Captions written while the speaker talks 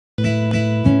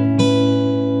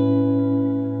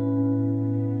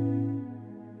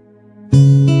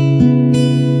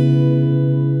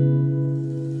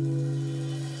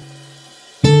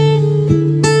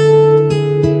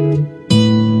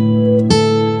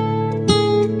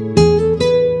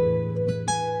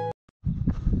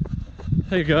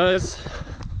Hey guys,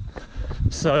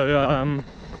 so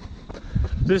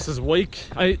this is week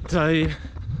 8, day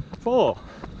 4,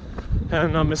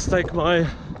 and I mistake my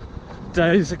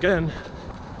days again.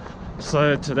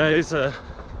 So today's a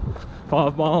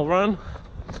 5-mile run.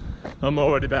 I'm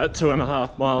already about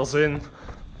 2.5 miles in,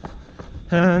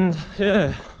 and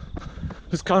yeah,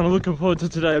 just kind of looking forward to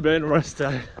today being a rest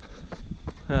day.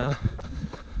 And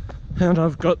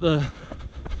I've got the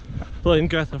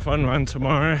Gotha Fun Run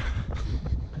tomorrow.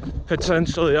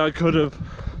 Potentially I could have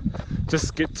just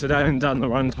skipped today and done the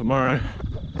run tomorrow,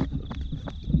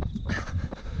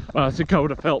 but I think I would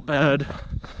have felt bad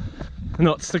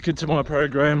not sticking to my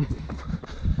program.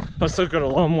 I've still got a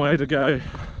long way to go,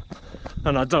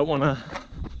 and I don't want to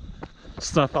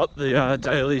stuff up the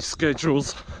daily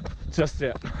schedules just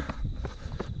yet.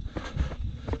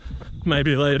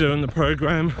 Maybe later in the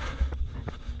program,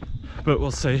 but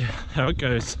we'll see how it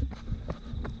goes.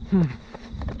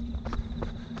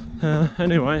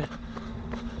 Anyway,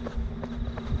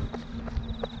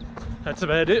 that's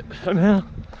about it for now.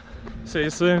 See you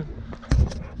soon.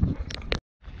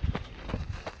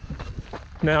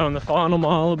 Now on the final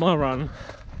mile of my run.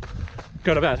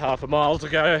 Got about half a mile to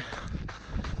go.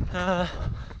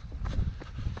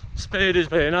 Speed has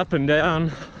been up and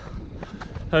down,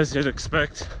 as you'd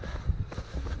expect.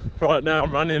 Right now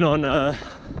I'm running on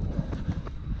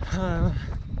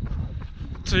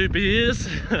 2 beers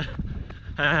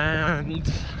and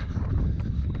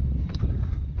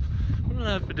what did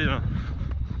I have for dinner?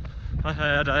 I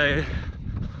had a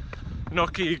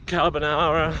gnocchi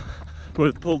carbonara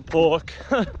with pulled pork.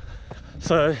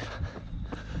 So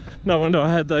no wonder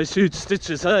I had those huge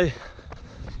stitches, hey?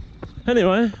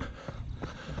 Anyway,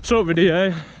 short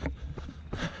video,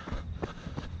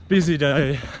 busy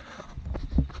day,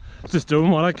 just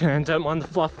doing what I can, don't mind the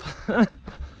fluff.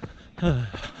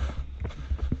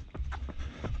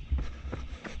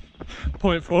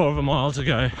 0.4 of a mile to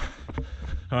go.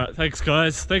 Alright, thanks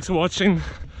guys, thanks for watching.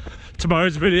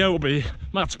 Tomorrow's video will be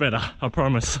much better, I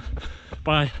promise.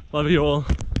 Bye, love you all.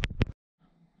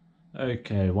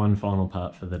 Okay, one final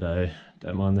part for the day.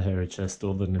 Don't mind the hairy chest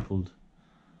or the nippled,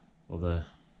 or the,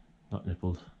 not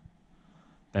nippled,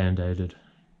 band-aided,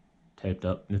 taped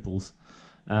up nipples.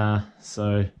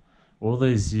 So all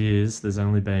these years there's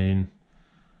only been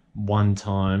one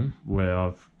time where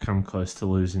I've come close to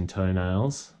losing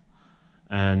toenails,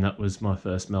 and that was my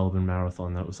first Melbourne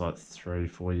Marathon. That was like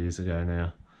 3-4 years ago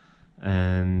now,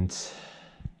 and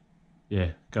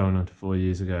yeah, going on to 4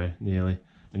 years ago nearly,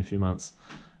 in a few months.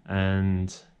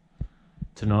 And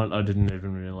tonight I didn't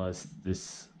even realise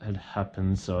this had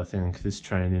happened, so I think this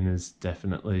training is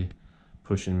definitely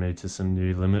pushing me to some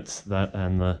new limits, that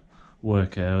and the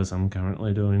work hours I'm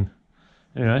currently doing.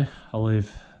 Anyway, I'll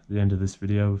leave the end of this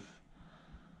video with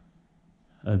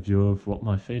a view of what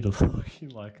my feet are looking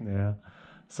like now.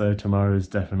 So tomorrow is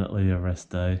definitely a rest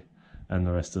day, and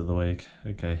the rest of the week.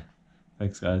 Okay,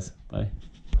 thanks guys, bye.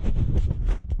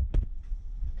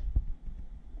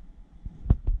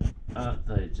 Aren't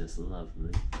they just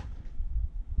lovely?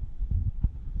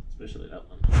 Especially that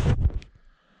one.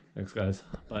 Thanks guys,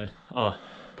 bye. Oh,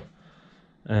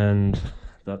 and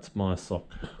that's my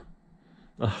sock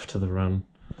after the run.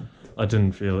 I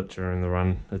didn't feel it during the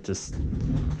run, it just,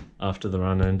 after the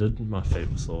run ended, my feet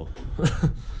were sore.